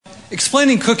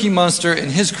explaining Cookie Monster and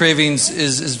his cravings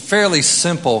is fairly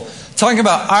simple. Talking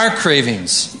about our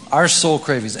cravings, our soul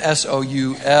cravings,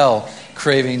 S-O-U-L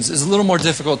cravings, is a little more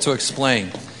difficult to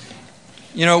explain.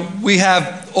 You know, we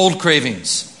have old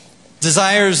cravings,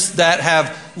 desires that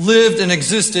have lived and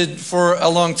existed for a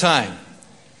long time.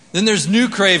 Then there's new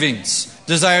cravings,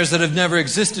 desires that have never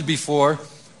existed before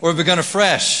or have begun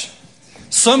afresh.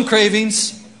 Some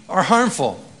cravings are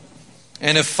harmful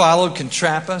and if followed can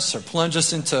trap us or plunge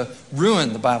us into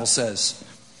ruin, the Bible says.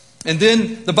 And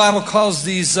then the Bible calls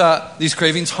these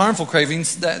cravings harmful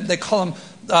cravings. That they call them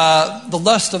the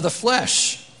lust of the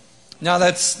flesh. Now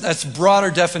that's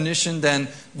broader definition than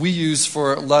we use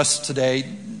for lust today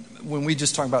when we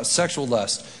just talk about sexual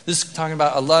lust. This is talking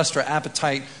about a lust or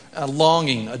appetite, a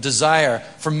longing, a desire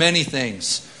for many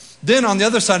things. Then on the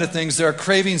other side of things, there are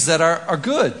cravings that are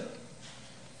good.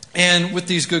 And with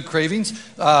these good cravings,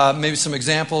 maybe some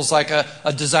examples like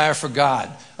a desire for God,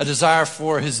 a desire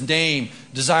for His name,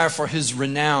 desire for His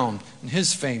renown and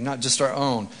His fame, not just our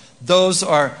own. Those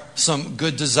are some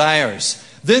good desires.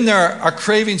 Then there are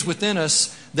cravings within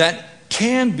us that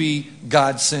can be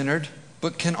God-centered,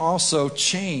 but can also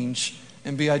change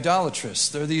and be idolatrous.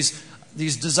 There are these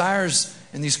desires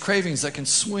and these cravings that can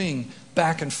swing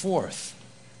back and forth.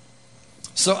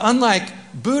 So unlike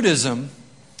Buddhism,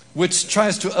 which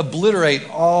tries to obliterate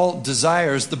all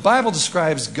desires, the Bible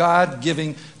describes God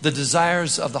giving the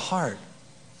desires of the heart.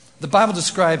 The Bible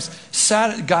describes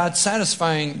God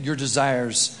satisfying your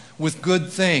desires with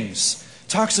good things. It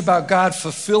talks about God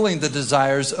fulfilling the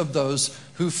desires of those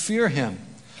who fear Him.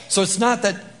 So it's not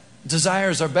that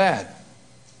desires are bad,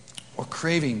 or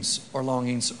cravings or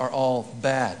longings are all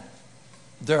bad.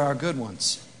 There are good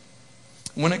ones.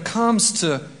 When it comes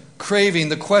to craving,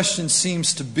 the question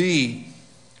seems to be,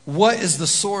 what is the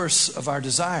source of our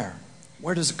desire?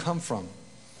 Where does it come from?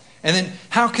 And then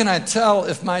how can I tell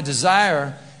if my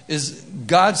desire is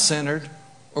God-centered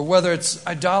or whether it's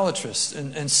idolatrous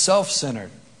and self-centered?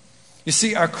 You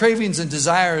see, our cravings and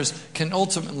desires can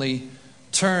ultimately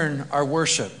turn our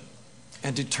worship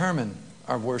and determine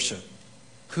our worship,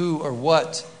 who or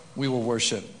what we will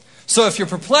worship. So if you're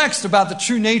perplexed about the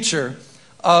true nature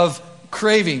of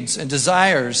cravings and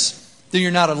desires, then you're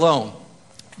not alone.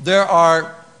 There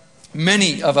are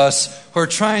many of us who are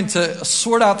trying to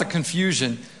sort out the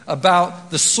confusion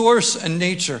about the source and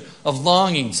nature of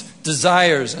longings,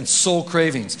 desires, and soul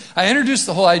cravings. I introduced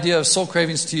the whole idea of soul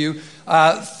cravings to you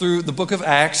through the book of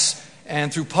Acts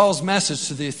and through Paul's message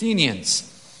to the Athenians.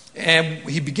 And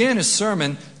he began his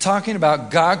sermon talking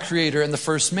about God creator and the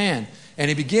first man. And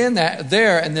he began that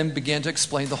there and then began to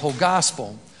explain the whole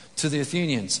gospel to the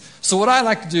Athenians. So what I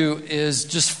like to do is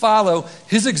just follow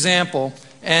his example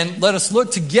and let us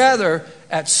look together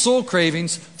at soul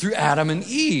cravings through Adam and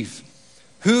Eve,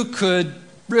 who could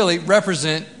really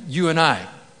represent you and I.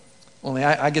 Only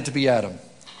I get to be Adam,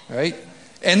 right?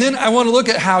 And then I want to look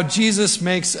at how Jesus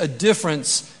makes a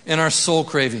difference in our soul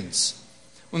cravings.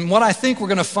 And what I think we're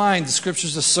going to find, the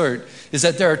scriptures assert, is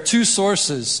that there are two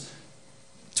sources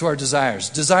to our desires.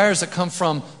 Desires that come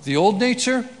from the old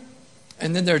nature,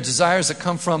 and then there are desires that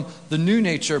come from the new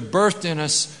nature birthed in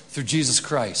us through Jesus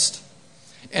Christ.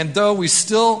 And though we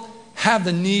still have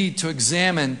the need to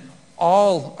examine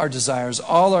all our desires,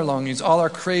 all our longings, all our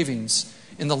cravings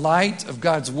in the light of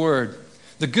God's Word,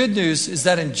 the good news is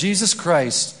that in Jesus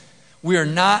Christ, we are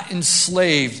not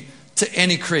enslaved to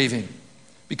any craving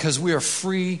because we are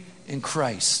free in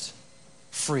Christ.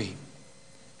 Free.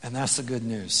 And that's the good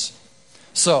news.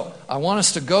 So I want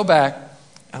us to go back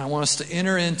and I want us to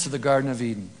enter into the Garden of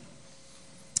Eden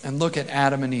and look at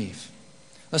Adam and Eve.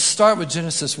 Let's start with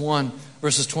Genesis 1,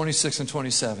 verses 26 and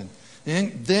 27.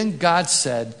 Then God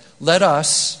said, let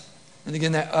us, and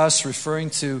again that us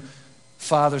referring to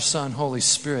Father, Son, Holy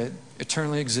Spirit,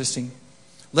 eternally existing,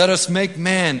 let us make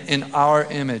man in our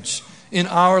image, in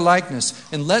our likeness,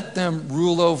 and let them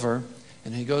rule over.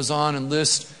 And he goes on and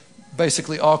lists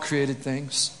basically all created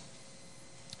things.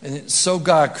 And so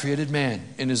God created man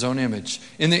in His own image.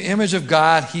 In the image of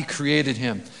God, He created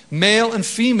him. Male and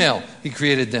female, He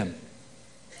created them.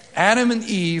 Adam and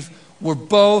Eve were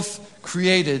both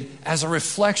created as a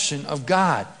reflection of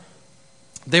God.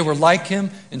 They were like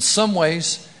Him in some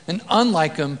ways and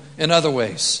unlike Him in other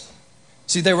ways.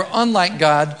 See, they were unlike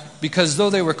God because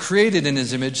though they were created in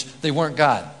His image, they weren't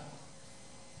God.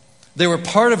 They were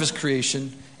part of His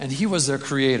creation and He was their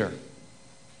creator.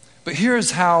 But here is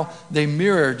how they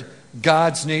mirrored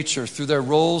God's nature through their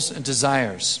roles and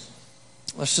desires.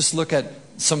 Let's just look at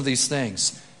some of these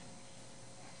things.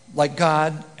 Like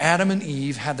God, Adam and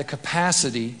Eve had the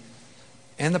capacity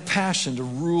and the passion to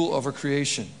rule over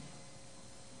creation.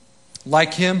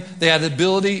 Like Him, they had the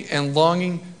ability and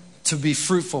longing to be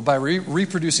fruitful by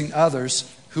reproducing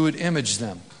others who would image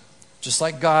them. Just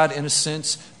like God, in a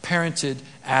sense, parented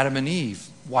Adam and Eve.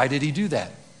 Why did he do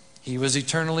that? He was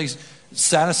eternally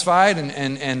satisfied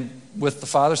and with the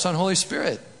Father, Son, Holy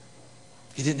Spirit.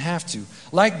 He didn't have to.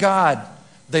 Like God,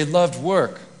 they loved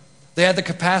work. They had the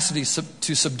capacity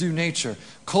to subdue nature,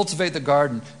 cultivate the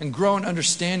garden, and grow an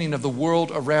understanding of the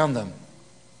world around them.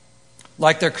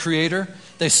 Like their Creator,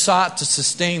 they sought to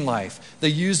sustain life. They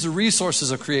used the resources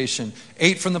of creation,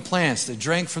 ate from the plants, they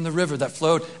drank from the river that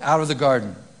flowed out of the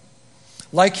garden.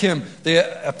 Like Him, they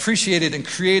appreciated and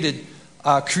created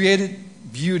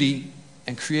beauty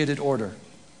and created order.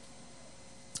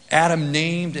 Adam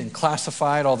named and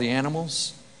classified all the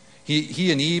animals.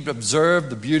 He and Eve observed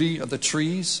the beauty of the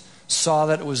trees, saw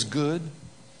that it was good.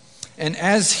 And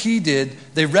as he did,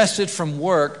 they rested from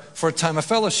work for a time of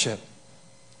fellowship.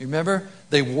 You remember?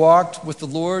 They walked with the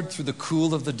Lord through the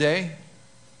cool of the day.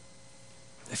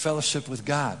 They fellowshiped with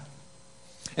God.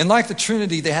 And like the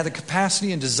Trinity, they had the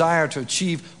capacity and desire to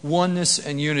achieve oneness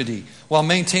and unity while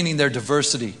maintaining their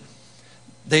diversity.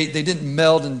 They didn't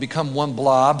meld and become one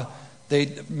blob.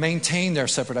 They maintained their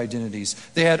separate identities.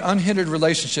 They had unhindered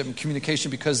relationship and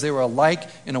communication because they were alike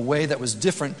in a way that was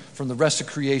different from the rest of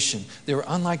creation. They were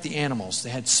unlike the animals. They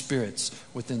had spirits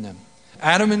within them.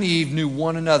 Adam and Eve knew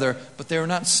one another, but they were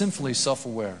not sinfully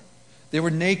self-aware. They were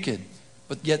naked,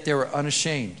 but yet they were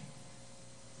unashamed.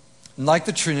 And like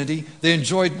the Trinity, they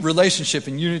enjoyed relationship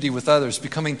and unity with others,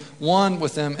 becoming one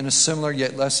with them in a similar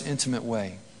yet less intimate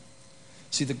way.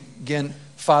 See, again,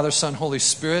 Father, Son, Holy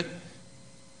Spirit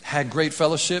had great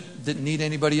fellowship, didn't need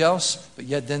anybody else, but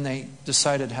yet then they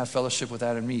decided to have fellowship with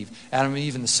Adam and Eve. Adam and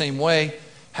Eve, in the same way,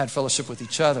 had fellowship with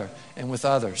each other and with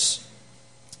others.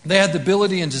 They had the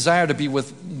ability and desire to be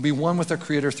one with their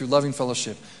Creator through loving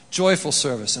fellowship, joyful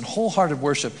service, and wholehearted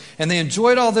worship. And they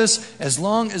enjoyed all this as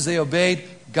long as they obeyed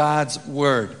God's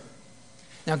word.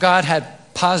 Now, God had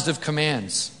positive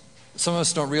commands. Some of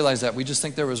us don't realize that. We just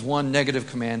think there was one negative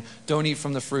command: don't eat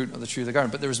from the fruit of the tree of the garden.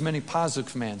 But there was many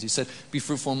positive commands. He said, be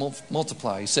fruitful and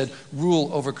multiply. He said, rule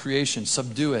over creation,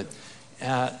 subdue it.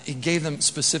 He gave them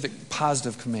specific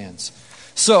positive commands.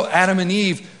 So Adam and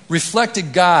Eve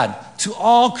reflected God to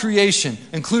all creation,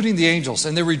 including the angels,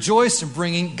 and they rejoiced in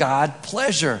bringing God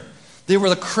pleasure. They were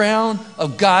the crown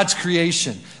of God's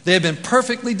creation. They had been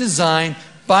perfectly designed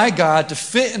by God to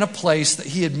fit in a place that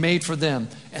He had made for them,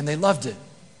 and they loved it.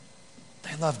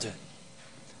 They loved it.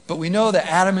 But we know that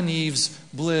Adam and Eve's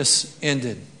bliss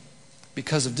ended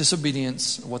because of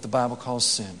disobedience, or what the Bible calls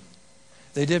sin.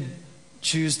 They did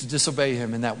choose to disobey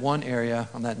Him in that one area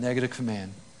on that negative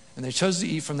command. And they chose to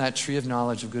eat from that tree of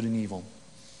knowledge of good and evil.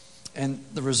 And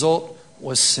the result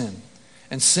was sin.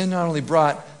 And sin not only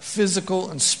brought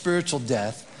physical and spiritual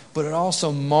death, but it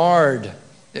also marred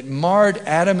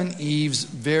Adam and Eve's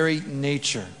very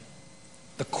nature,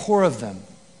 the core of them.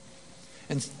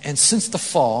 And since the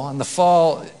fall, and the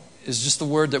fall is just the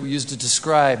word that we use to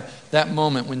describe that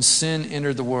moment when sin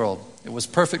entered the world. It was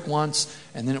perfect once,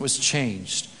 and then it was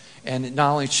changed. And it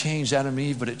not only changed Adam and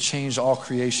Eve, but it changed all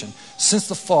creation. Since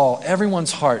the fall,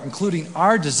 everyone's heart, including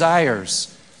our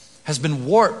desires, has been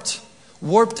warped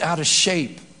out of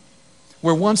shape.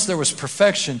 Where once there was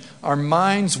perfection, our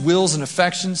minds, wills, and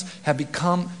affections have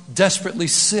become desperately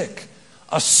sick,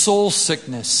 a soul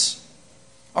sickness.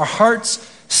 Our hearts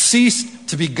ceased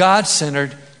to be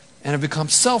God-centered and have become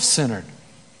self-centered.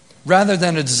 Rather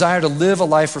than a desire to live a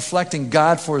life reflecting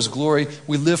God for His glory,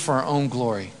 we live for our own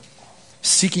glory,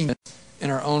 seeking in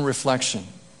our own reflection.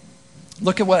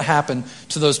 Look at what happened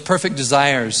to those perfect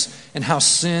desires and how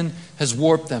sin has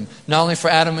warped them, not only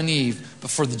for Adam and Eve, but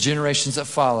for the generations that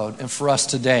followed and for us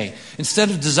today.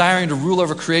 Instead of desiring to rule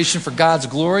over creation for God's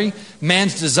glory,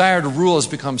 man's desire to rule has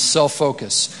become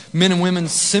self-focused. Men and women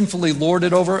sinfully lord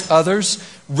it over others,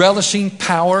 relishing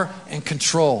power and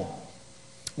control.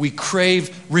 We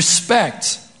crave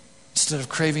respect instead of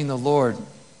craving the Lord.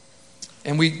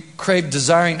 And we crave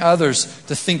desiring others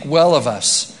to think well of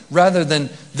us, rather than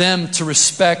them to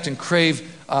respect and crave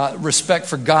respect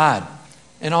for God,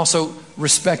 and also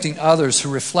respecting others who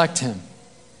reflect Him.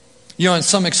 You know, in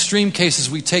some extreme cases,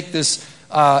 we take this,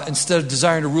 instead of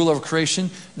desiring to rule over creation,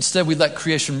 instead we let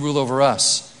creation rule over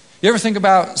us. You ever think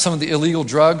about some of the illegal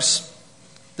drugs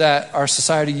that our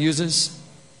society uses?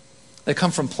 They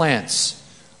come from plants,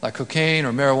 like cocaine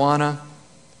or marijuana.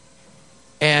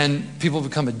 And people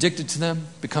become addicted to them,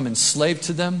 become enslaved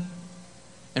to them.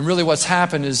 And really what's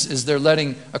happened is they're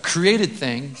letting a created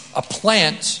thing, a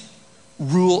plant,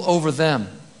 rule over them.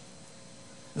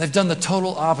 And they've done the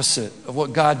total opposite of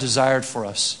what God desired for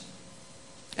us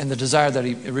and the desire that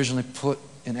He originally put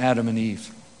in Adam and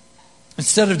Eve.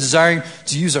 Instead of desiring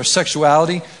to use our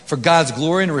sexuality for God's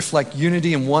glory and to reflect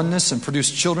unity and oneness and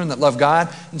produce children that love God,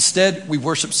 instead we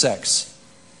worship sex.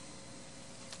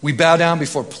 We bow down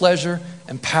before pleasure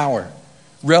and power,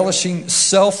 relishing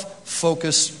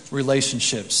self-focused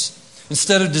relationships.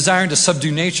 Instead of desiring to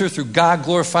subdue nature through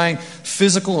God-glorifying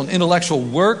physical and intellectual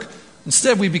work,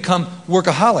 instead we become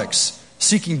workaholics,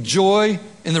 seeking joy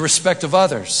in the respect of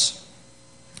others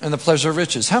and the pleasure of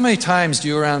riches. How many times do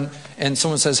you around and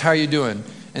someone says, "How are you doing?"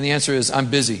 And the answer is, "I'm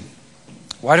busy."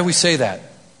 Why do we say that?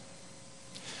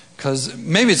 Because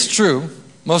maybe it's true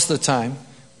most of the time,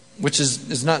 which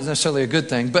is not necessarily a good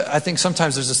thing, but I think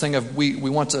sometimes there's this thing of we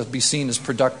want to be seen as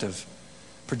productive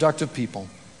people.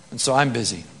 And so I'm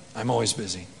busy. I'm always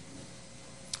busy.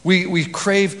 We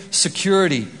crave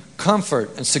security, comfort,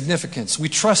 and significance. We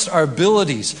trust our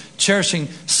abilities, cherishing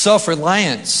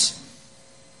self-reliance.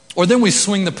 Or then we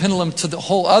swing the pendulum to the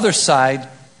whole other side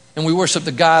and we worship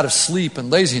the god of sleep and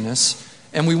laziness,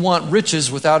 and we want riches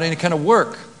without any kind of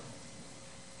work.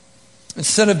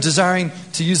 Instead of desiring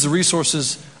to use the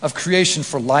resources of creation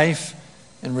for life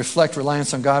and reflect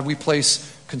reliance on God, we place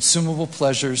consumable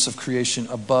pleasures of creation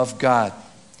above God.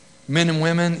 Men and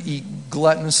women eat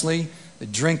gluttonously, they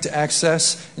drink to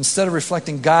excess. Instead of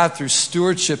reflecting God through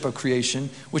stewardship of creation,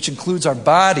 which includes our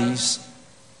bodies,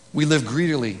 we live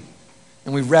greedily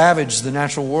and we ravage the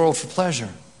natural world for pleasure.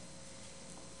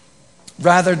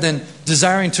 Rather than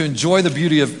desiring to enjoy the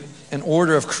beauty of and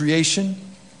order of creation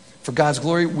for God's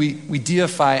glory, we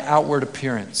deify outward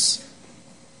appearance.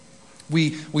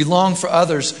 We long for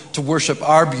others to worship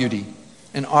our beauty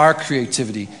and our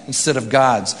creativity instead of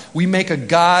God's. We make a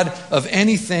god of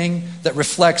anything that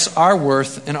reflects our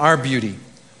worth and our beauty,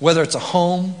 whether it's a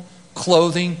home,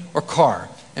 clothing, or car,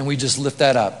 and we just lift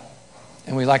that up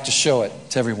and we like to show it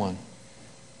to everyone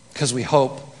because we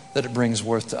hope that it brings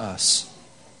worth to us.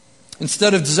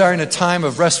 Instead of desiring a time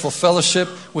of restful fellowship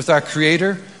with our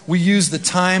Creator, we use the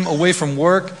time away from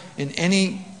work in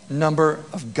any number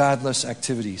of godless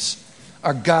activities.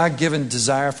 Our God-given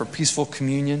desire for peaceful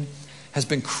communion has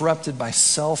been corrupted by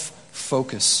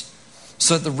self-focus,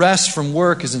 so that the rest from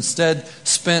work is instead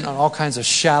spent on all kinds of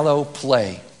shallow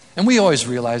play. And we always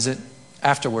realize it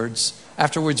afterwards.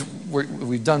 Afterwards,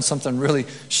 we've done something really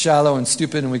shallow and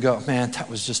stupid, and we go, "Man, that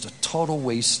was just a total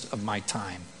waste of my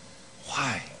time.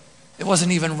 Why? It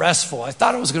wasn't even restful. I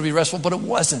thought it was going to be restful, but it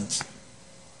wasn't."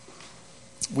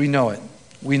 We know it.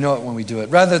 We know it when we do it.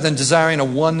 Rather than desiring a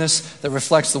oneness that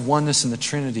reflects the oneness in the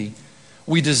Trinity,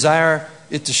 we desire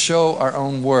it to show our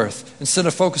own worth. Instead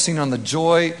of focusing on the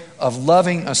joy of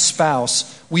loving a spouse,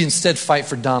 we instead fight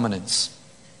for dominance.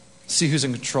 See who's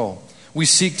in control. We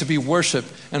seek to be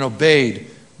worshiped and obeyed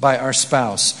by our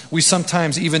spouse. We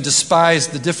sometimes even despise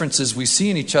the differences we see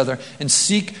in each other and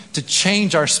seek to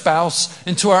change our spouse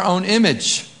into our own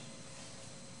image.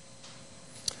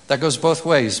 That goes both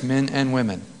ways, men and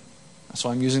women. That's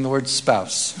why I'm using the word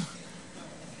spouse.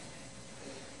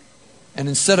 And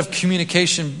instead of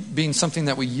communication being something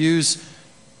that we use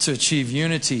to achieve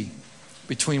unity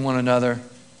between one another,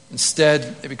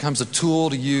 instead it becomes a tool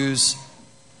to use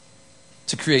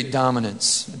to create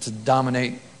dominance and to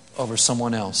dominate over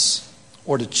someone else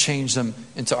or to change them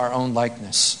into our own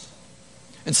likeness.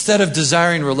 Instead of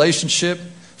desiring relationship,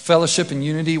 fellowship, and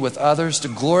unity with others to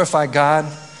glorify God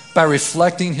by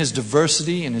reflecting His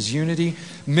diversity and His unity,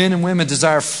 men and women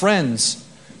desire friends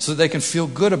so that they can feel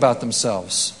good about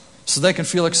themselves, so they can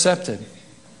feel accepted.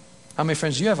 How many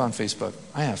friends do you have on Facebook?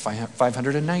 I have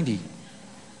 590.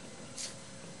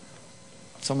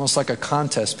 It's almost like a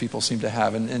contest people seem to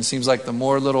have. And it seems like the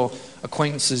more little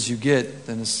acquaintances you get,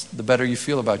 then the better you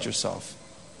feel about yourself.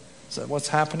 Is that what's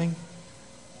happening?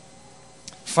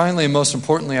 Finally, and most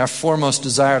importantly, our foremost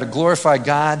desire to glorify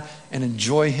God and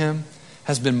enjoy Him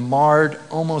has been marred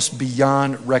almost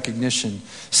beyond recognition.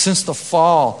 Since the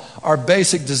fall, our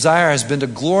basic desire has been to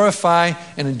glorify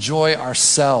and enjoy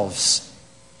ourselves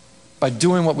by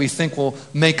doing what we think will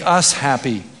make us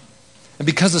happy. And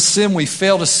because of sin, we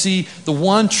fail to see the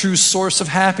one true source of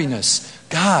happiness,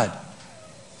 God.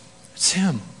 It's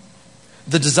Him.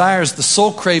 The desires, the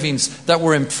soul cravings that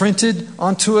were imprinted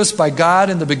onto us by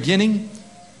God in the beginning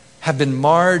have been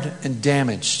marred and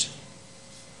damaged.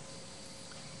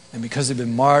 And because they've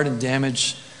been marred and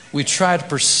damaged, we try to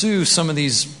pursue some of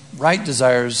these right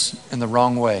desires in the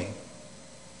wrong way.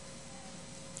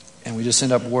 And we just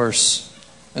end up worse.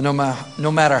 And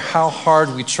no matter how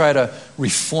hard we try to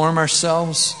reform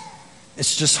ourselves,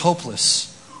 it's just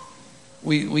hopeless.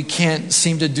 We can't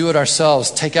seem to do it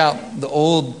ourselves. Take out the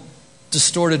old,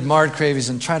 distorted, marred cravings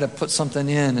and try to put something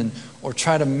in or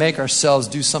try to make ourselves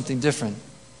do something different.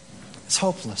 It's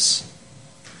hopeless.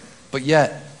 But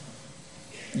yet,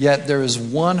 Yet there is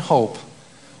one hope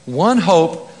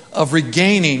of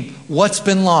regaining what's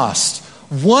been lost.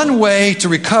 One way to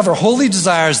recover holy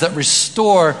desires that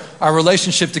restore our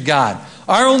relationship to God.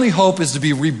 Our only hope is to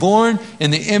be reborn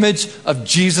in the image of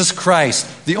Jesus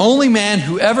Christ, the only man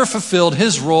who ever fulfilled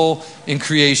his role in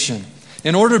creation.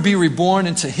 In order to be reborn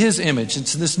into his image,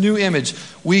 into this new image,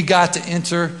 we got to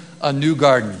enter a new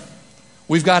garden.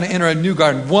 We've got to enter a new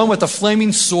garden, one with a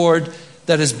flaming sword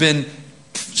that has been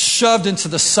shoved into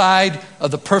the side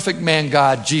of the perfect man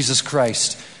God, Jesus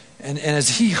Christ. And as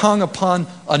he hung upon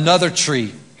another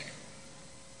tree,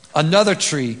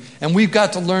 and we've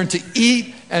got to learn to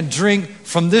eat and drink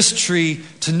from this tree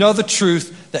to know the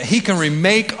truth that he can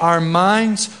remake our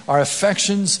minds, our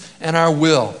affections, and our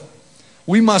will.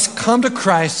 We must come to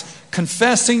Christ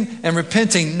confessing and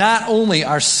repenting not only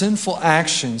our sinful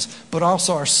actions, but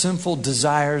also our sinful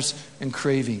desires and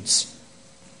cravings.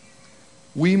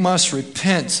 We must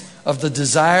repent of the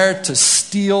desire to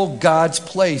steal God's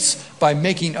place by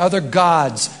making other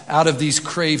gods out of these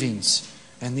cravings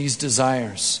and these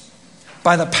desires.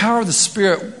 By the power of the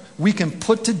Spirit, we can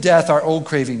put to death our old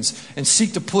cravings and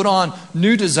seek to put on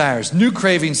new desires, new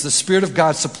cravings the Spirit of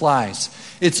God supplies.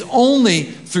 It's only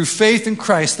through faith in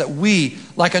Christ that we,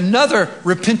 like another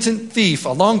repentant thief a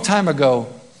long time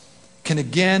ago, can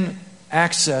again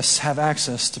have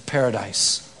access to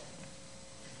paradise.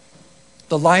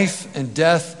 The life and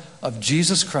death of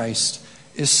Jesus Christ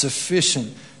is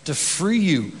sufficient to free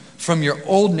you from your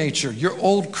old nature, your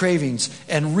old cravings,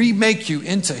 and remake you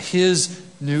into his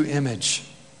new image.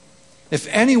 If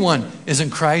anyone is in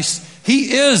Christ,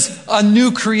 he is a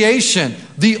new creation.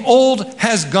 The old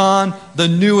has gone, the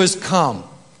new has come.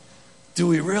 Do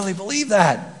we really believe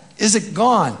that? Is it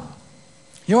gone?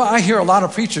 You know, I hear a lot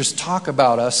of preachers talk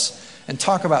about us and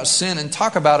talk about sin and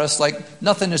talk about us like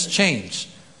nothing has changed,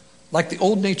 like the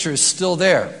old nature is still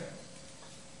there.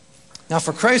 Now,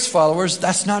 for Christ followers,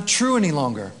 that's not true any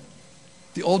longer.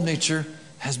 The old nature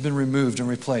has been removed and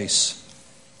replaced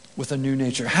with a new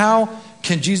nature. How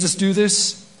can Jesus do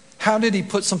this? How did he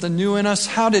put something new in us?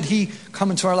 How did he come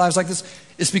into our lives like this?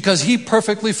 It's because he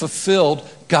perfectly fulfilled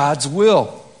God's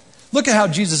will. Look at how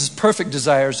Jesus' perfect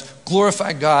desires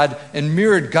glorified God and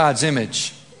mirrored God's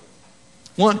image.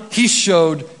 One, he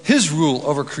showed his rule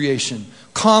over creation,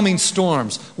 calming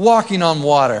storms, walking on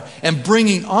water, and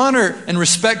bringing honor and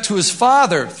respect to his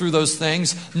Father through those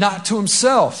things, not to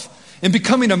himself. In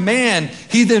becoming a man,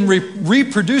 he then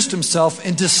reproduced himself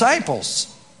in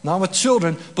disciples, not with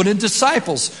children, but in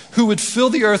disciples who would fill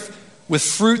the earth with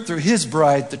fruit through his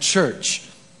bride, the church.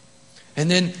 And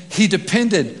then he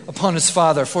depended upon his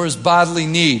Father for his bodily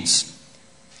needs,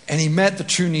 and he met the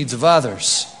true needs of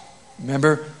others.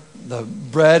 Remember the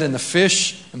bread and the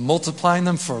fish and multiplying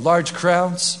them for large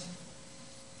crowds?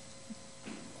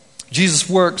 Jesus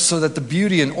worked so that the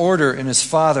beauty and order in his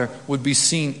Father would be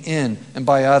seen in and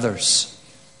by others.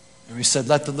 And he said,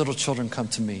 "Let the little children come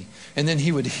to me." And then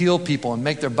he would heal people and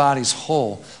make their bodies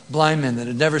whole, blind men that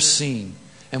had never seen.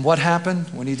 And what happened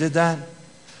when he did that?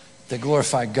 They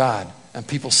glorified God. And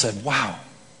people said, "Wow,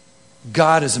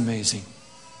 God is amazing.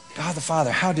 God the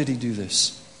Father, how did he do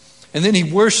this?" And then he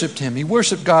worshiped him. He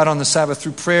worshiped God on the Sabbath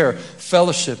through prayer,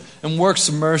 fellowship, and works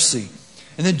of mercy.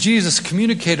 And then Jesus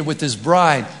communicated with his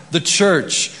bride, the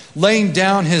church, laying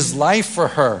down his life for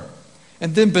her,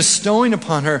 and then bestowing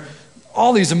upon her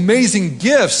all these amazing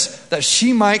gifts that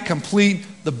she might complete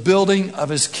the building of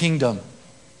his kingdom.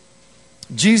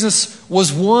 Jesus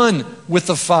was one with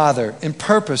the Father in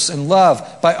purpose and love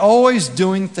by always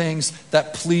doing things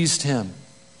that pleased him.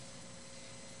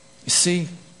 You see,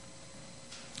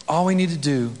 all we need to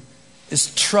do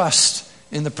is trust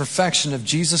in the perfection of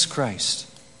Jesus Christ.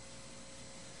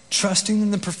 Trusting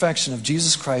in the perfection of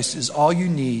Jesus Christ is all you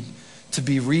need to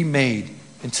be remade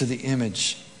into the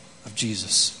image of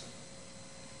Jesus.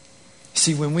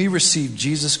 See, when we receive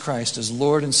Jesus Christ as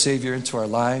Lord and Savior into our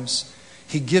lives,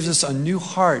 he gives us a new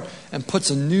heart and puts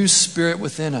a new spirit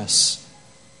within us.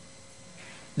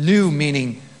 New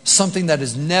meaning something that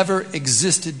has never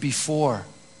existed before.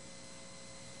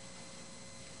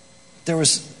 There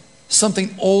was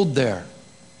something old there.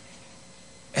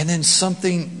 And then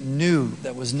something new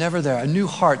that was never there. A new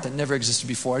heart that never existed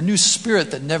before. A new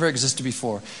spirit that never existed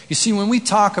before. You see, when we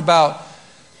talk about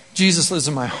Jesus lives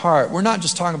in my heart, we're not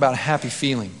just talking about a happy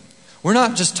feeling. We're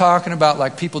not just talking about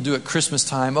like people do at Christmas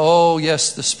time. Oh,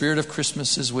 yes, the spirit of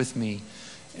Christmas is with me.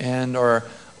 And or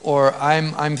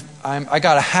I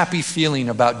got a happy feeling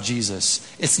about Jesus.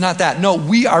 It's not that. No,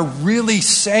 we are really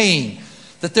saying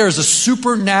that there is a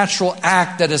supernatural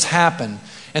act that has happened,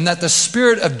 and that the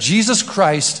Spirit of Jesus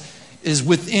Christ is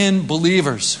within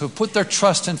believers who put their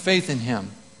trust and faith in him.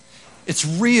 It's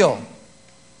real.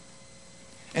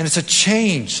 And it's a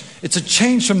change. It's a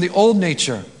change from the old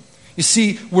nature. You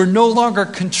see, we're no longer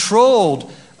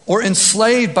controlled or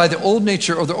enslaved by the old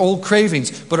nature or the old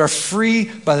cravings, but are free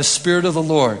by the Spirit of the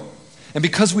Lord. And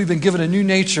because we've been given a new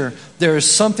nature, there is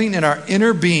something in our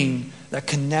inner being that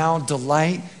can now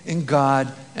delight in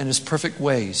God and His perfect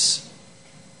ways.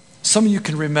 Some of you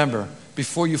can remember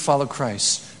before you followed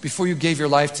Christ, before you gave your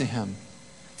life to Him,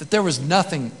 that there was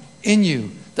nothing in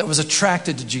you that was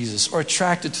attracted to Jesus or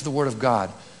attracted to the Word of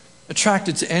God,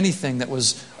 attracted to anything that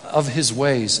was of His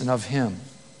ways and of Him.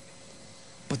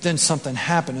 But then something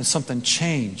happened and something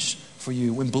changed for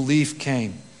you when belief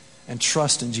came and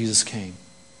trust in Jesus came.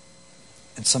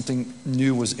 And something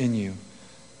new was in you.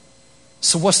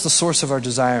 So what's the source of our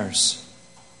desires?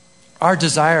 Our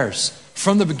desires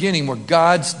from the beginning were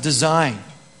God's design.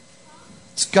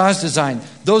 It's God's design.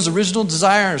 Those original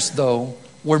desires, though,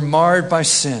 were marred by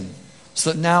sin,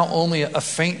 so that now only a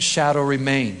faint shadow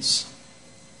remains.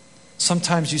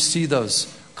 Sometimes you see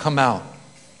those come out.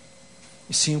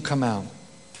 You see them come out.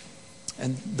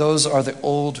 And those are the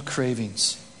old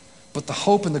cravings. But the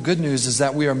hope and the good news is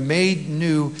that we are made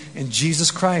new in Jesus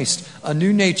Christ. A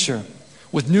new nature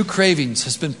with new cravings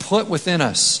has been put within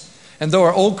us. And though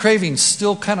our old cravings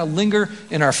still kind of linger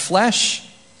in our flesh,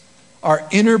 our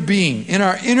inner being,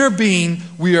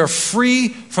 we are free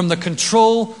from the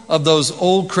control of those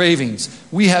old cravings.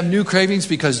 We have new cravings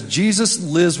because Jesus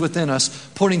lives within us,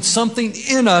 putting something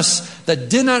in us that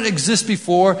did not exist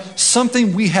before,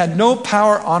 something we had no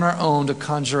power on our own to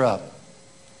conjure up.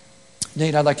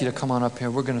 Nate, I'd like you to come on up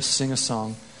here. We're going to sing a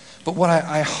song. But what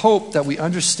I hope that we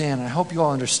understand, and I hope you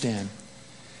all understand,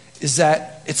 is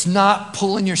that it's not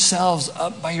pulling yourselves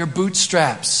up by your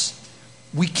bootstraps.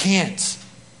 We can't.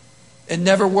 It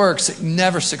never works. It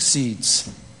never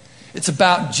succeeds. It's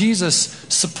about Jesus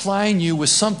supplying you with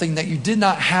something that you did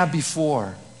not have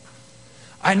before.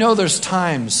 I know there's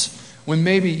times when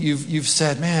maybe you've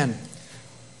said, man,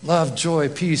 love, joy,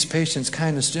 peace, patience,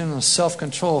 kindness, gentleness,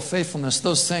 self-control, faithfulness,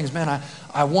 those things, man,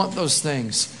 I want those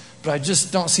things. But I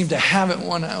just don't seem to have it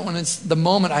when it's the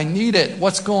moment I need it.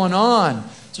 What's going on?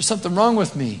 Is there something wrong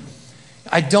with me?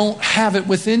 I don't have it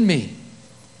within me.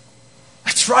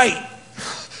 That's right.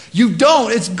 You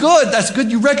don't. It's good. That's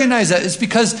good. You recognize that. It's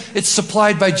because it's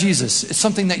supplied by Jesus. It's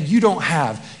something that you don't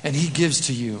have, and He gives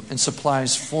to you and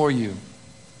supplies for you.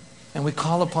 And we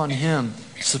call upon Him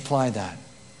to supply that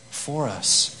for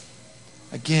us.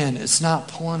 Again, it's not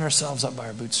pulling ourselves up by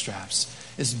our bootstraps.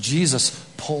 It's Jesus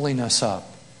pulling us up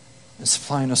and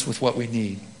supplying us with what we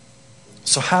need.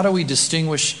 So how do we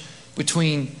distinguish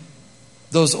between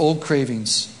those old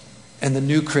cravings and the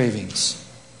new cravings?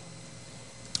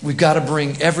 We've got to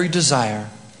bring every desire,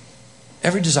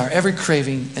 every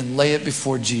craving, and lay it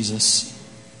before Jesus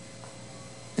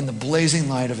in the blazing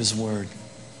light of His Word.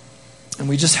 And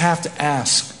we just have to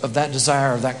ask of that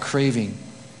desire, of that craving.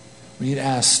 We need to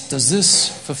ask, does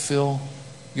this fulfill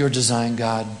your design,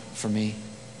 God, for me?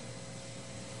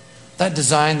 That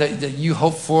design that you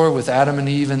hoped for with Adam and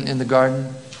Eve in the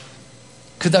garden,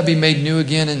 could that be made new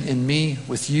again in me,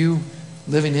 with you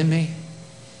living in me?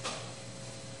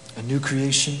 A new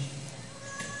creation?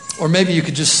 Or maybe you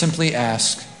could just simply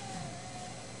ask,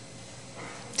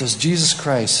 does Jesus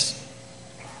Christ,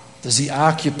 does He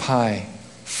occupy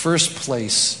first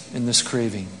place in this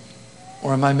craving?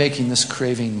 Or am I making this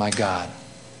craving my God?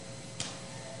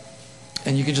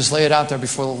 And you can just lay it out there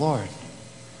before the Lord.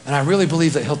 And I really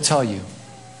believe that He'll tell you.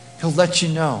 He'll let you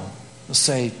know. He'll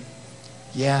say,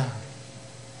 yeah,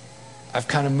 I've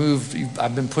kind of moved.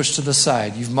 I've been pushed to the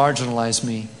side. You've marginalized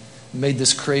me. Made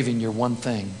this craving your one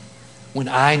thing when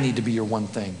I need to be your one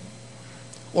thing.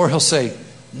 Or He'll say,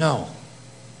 no,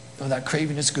 that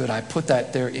craving is good. I put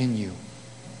that there in you.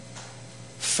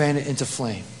 Fan it into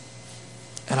flame.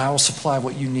 And I will supply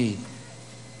what you need.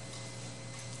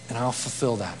 And I'll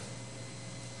fulfill that.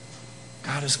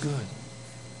 God is good.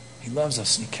 He loves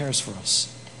us and He cares for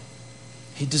us.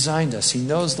 He designed us. He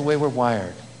knows the way we're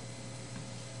wired.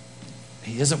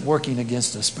 He isn't working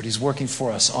against us, but He's working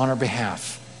for us on our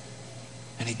behalf.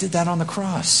 And He did that on the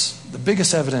cross. The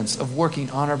biggest evidence of working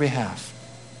on our behalf.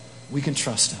 We can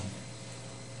trust Him.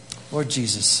 Lord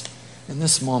Jesus, in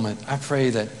this moment, I pray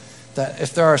that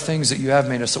if there are things that you have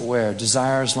made us aware,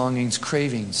 desires, longings,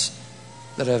 cravings,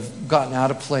 that have gotten out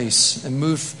of place and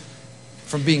moved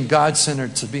from being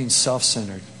God-centered to being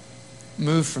self-centered,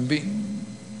 moved from being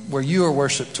where you are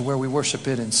worshipped to where we worship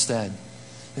it instead.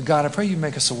 And God, I pray you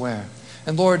make us aware.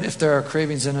 And Lord, if there are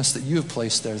cravings in us that you have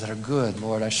placed there that are good,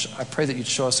 Lord, I pray that you'd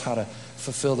show us how to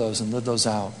fulfill those and live those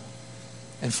out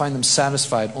and find them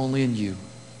satisfied only in you.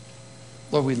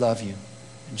 Lord, we love you.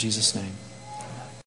 In Jesus' name.